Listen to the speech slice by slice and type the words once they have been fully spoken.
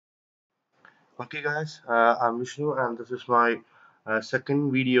Okay, guys, I'm Vishnu, and this is my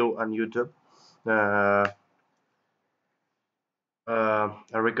second video on YouTube. Uh,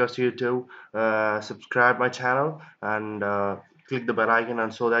 I request you to subscribe my channel and click the bell icon,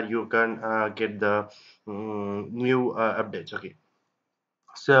 and so that you can get the new updates. Okay,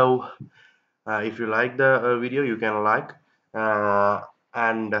 so if you like the video, you can like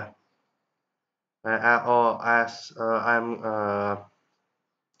and or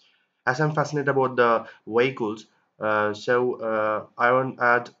as I'm fascinated about the vehicles, I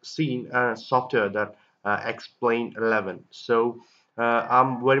had seen a software that Xplane11.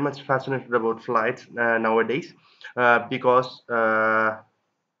 I'm very much fascinated about flights nowadays because I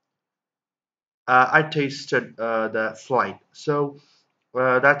tasted the flight.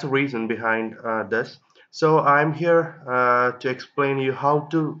 That's the reason behind this. So I'm here to explain you how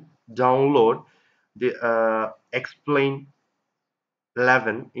to download the Xplane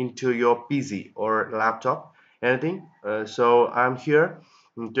 11 into your PC or laptop, anything. So I'm here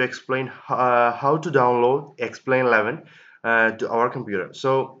to explain how to download Xplane 11 to our computer.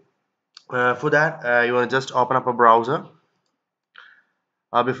 For that, you want to just open up a browser.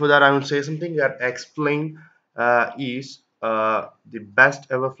 Before that, I will say something that Xplane is the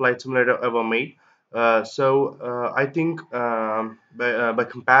best ever flight simulator ever made. I think by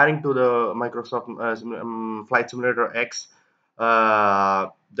comparing to the Microsoft Flight Simulator X,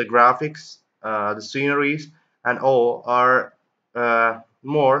 the graphics, the sceneries, and all are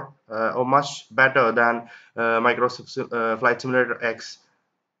more or much better than Microsoft Flight Simulator X.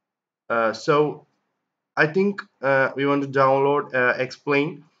 So I think we want to download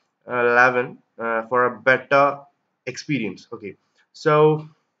Xplane 11 for a better experience. Okay, so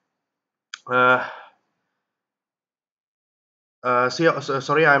uh,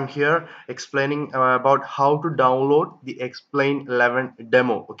 sorry, I'm here explaining about how to download the Xplane 11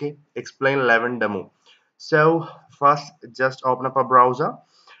 demo. Okay, Xplane 11 demo. So first, just open up a browser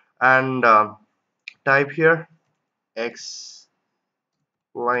and type here xplane.com.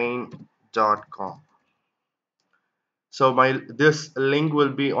 So my this link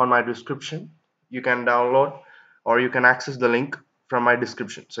will be on my description. You can download or you can access the link from my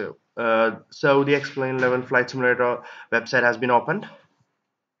description. So the Xplane 11 Flight Simulator website has been opened.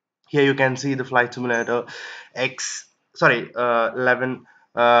 Here you can see the Flight Simulator X, sorry, 11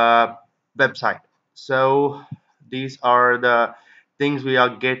 website. So these are the things we are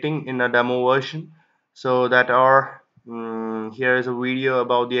getting in a demo version. So that are here is a video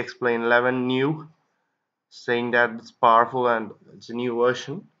about the Xplane 11 new, saying that it's powerful and it's a new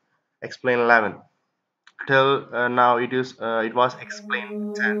version. Xplane 11 till now it was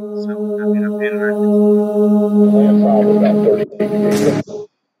Xplane 10, so there's been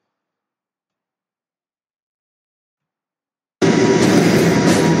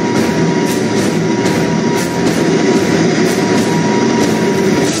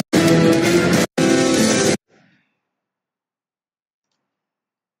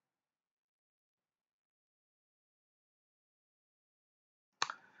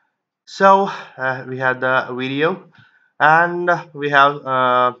we had the video, and we have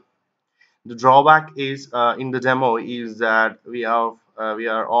the drawback is in the demo is that we are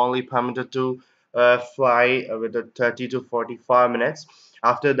only permitted to fly with a 30 to 45 minutes.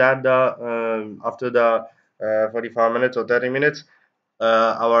 After the 45 minutes or 30 minutes,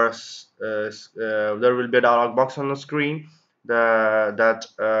 there will be a dialog box on the screen that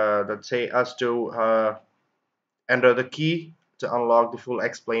say us to enter the key to unlock the full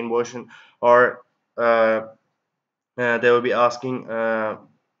explain version, or they will be asking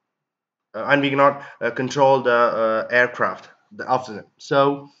and we cannot control the aircraft after that.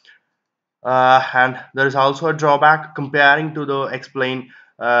 And there is also a drawback comparing to the Xplane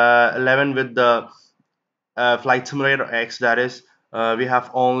 11 with the Flight Simulator X. That is, we have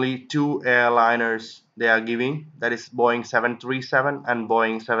only two airliners they are giving, that is Boeing 737 and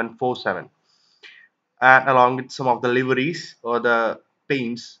Boeing 747, and along with some of the liveries or the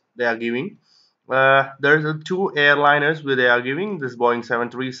paints they are giving. There's two airliners where they are giving this Boeing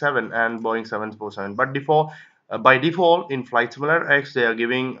 737 and Boeing 747, but by default in Flight Simulator X they are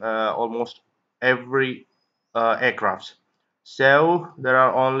giving almost every aircraft. So there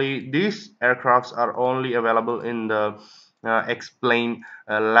are only these aircrafts are only available in the Xplane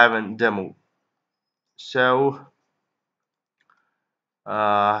 11 demo. So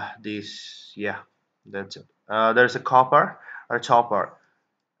this, yeah, that's it. There's a copper or chopper,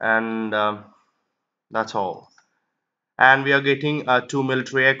 and that's all. And we are getting two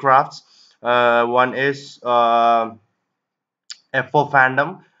military aircrafts. One is F4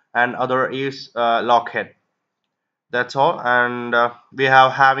 Phantom, and other is Lockheed. That's all. And we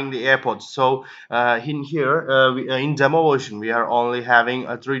have having the airports. So in here in demo version we are only having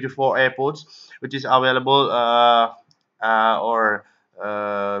 3 to 4 airports which is available or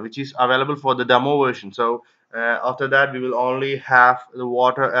which is available for the demo version. So after that we will only have the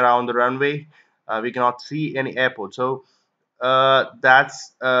water around the runway. We cannot see any airport. So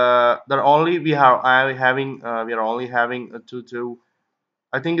that's the only we are only having two,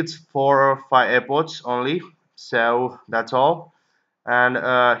 I think it's 4 or 5 airports only. So that's all. And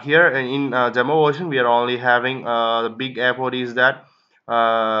here in demo version we are only having the big airport is that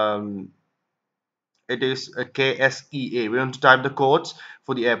um, it is a KSEA. We want to type the codes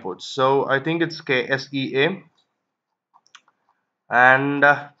for the airports. So I think it's KSEA. And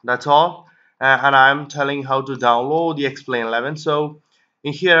that's all. And I'm telling how to download the Xplane 11. So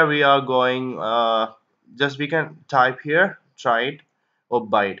in here we are going just we can type here try it or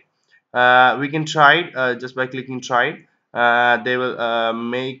buy it. We can try it just by clicking try it. They will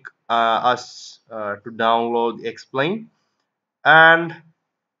make us to download the Xplane, and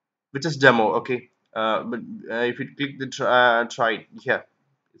which is demo. Okay, but if you click the try it here,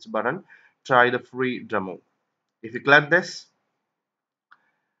 it's a button, try the free demo. If you click this,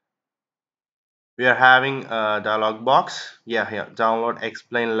 we are having a dialog box. Yeah, here, download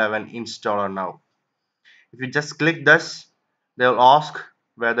Xplane11 installer now. If you just click this, they'll ask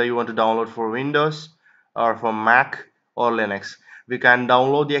whether you want to download for Windows or for Mac or Linux. We can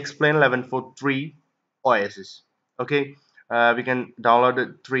download the Xplane11 for 3 OSs. Okay, we can download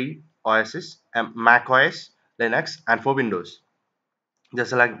the 3 OSs: Mac OS, Linux, and for Windows.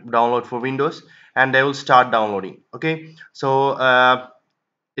 Just select download for Windows, and they will start downloading. Okay, so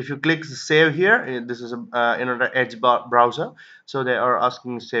if you click save here, this is a internet edge browser, so they are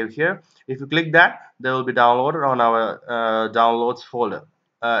asking save here. If you click that, they will be downloaded on our downloads folder.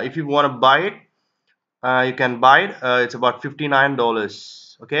 If you want to buy it, you can buy it. It's about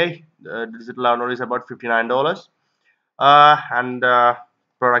 $59. Okay, digital download is about $59. And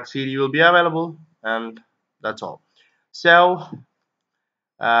product CD will be available, and that's all. So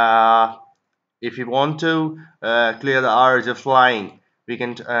uh, if you want to clear the urge of flying, we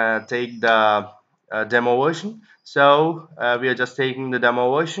can take the demo version. So we are just taking the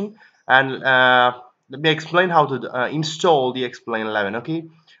demo version, and let me explain how to install the Xplane 11. Okay,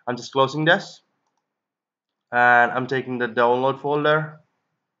 I'm just closing this, and I'm taking the download folder.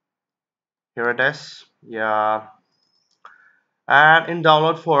 Here it is. Yeah, and in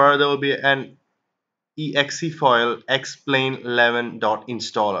download folder there will be an exe file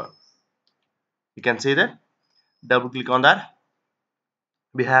xplane11.installer. You can see that. Double click on that.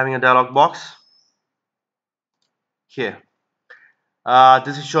 Be having a dialog box here.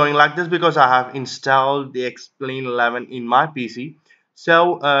 This is showing like this because I have installed the Xplane 11 in my PC.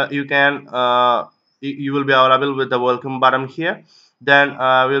 So you will be available with the welcome button here. Then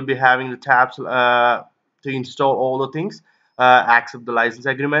we'll be having the tabs to install all the things, accept the license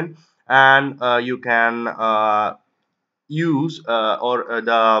agreement, and you can use or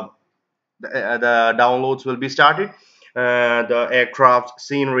the downloads will be started. The aircraft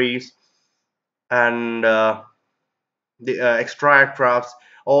sceneries and the extra aircrafts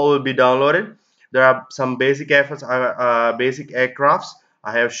all will be downloaded. There are some basic aircrafts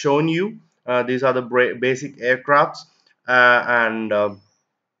I have shown you. These are the basic aircrafts and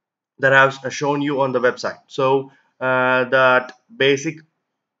that I have shown you on the website. So that basic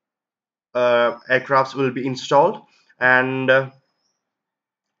aircrafts will be installed, and we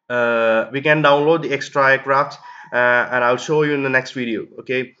can download the extra aircraft, and I'll show you in the next video.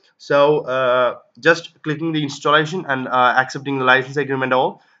 Okay, so just clicking the installation and accepting the license agreement,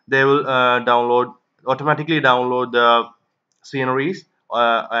 all they will automatically download the sceneries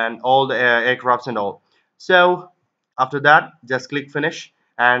and all the aircrafts and all. So after that, just click finish,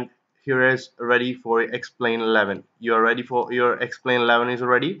 and here is ready for Xplane 11. You are ready for your Xplane 11 is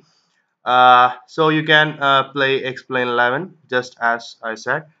ready. So you can play Xplane 11 just as I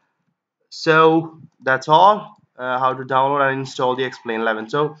said. So that's all, how to download and install the Xplane 11.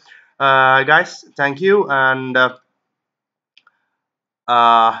 So guys, thank you, and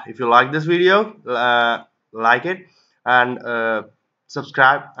if you like this video, like it, and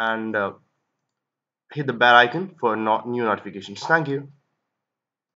subscribe, and hit the bell icon for new notifications. Thank you.